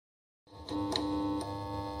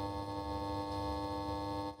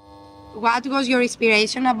what was your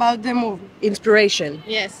inspiration about the movie? Inspiration.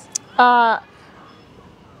 Yes.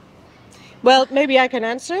 Well, maybe I can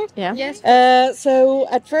answer. Yeah. Yes. So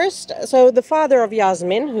at first, the father of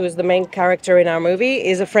Yasemin, who is the main character in our movie,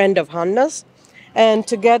 is a friend of Hanna's. And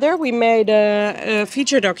together we made a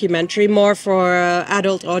feature documentary more for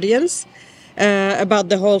adult audience about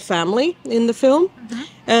the whole family in the film.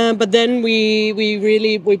 But then we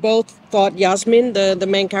both thought Yasemin, the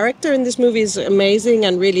main character in this movie, is amazing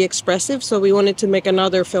and really expressive. So we wanted to make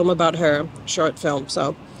another film about her, short film.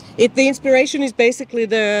 So the inspiration is basically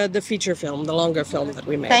the feature film, the longer film that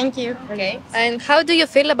we made. Thank you. Okay. And how do you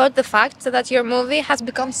feel about the fact that your movie has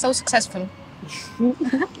become so successful?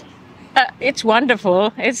 It's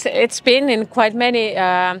wonderful. It's been in quite many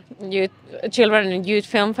children and youth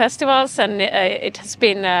film festivals, and it has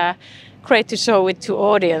been great to show it to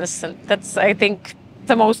audience. And that's, I think,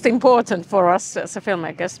 the most important for us as a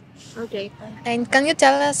filmmakers. Okay. And can you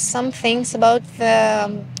tell us some things about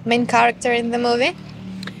the main character in the movie?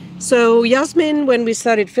 So Yasemin, when we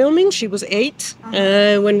started filming, she was 8.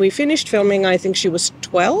 When we finished filming, I think she was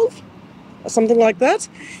 12, or something like that.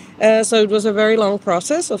 So it was a very long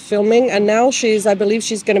process of filming, and now I believe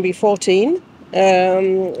she's going to be 14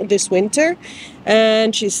 this winter,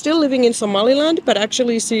 and she's still living in Somaliland, but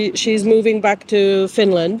actually she's moving back to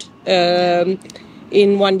Finland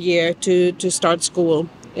in 1 year to start school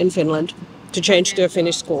in Finland, to change to a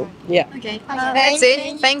Finnish school. Yeah. Okay. That's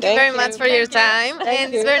it. Thank you very much for your time,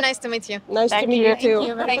 and it's very nice to meet you. Nice to meet you too. Thank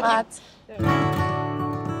you very much.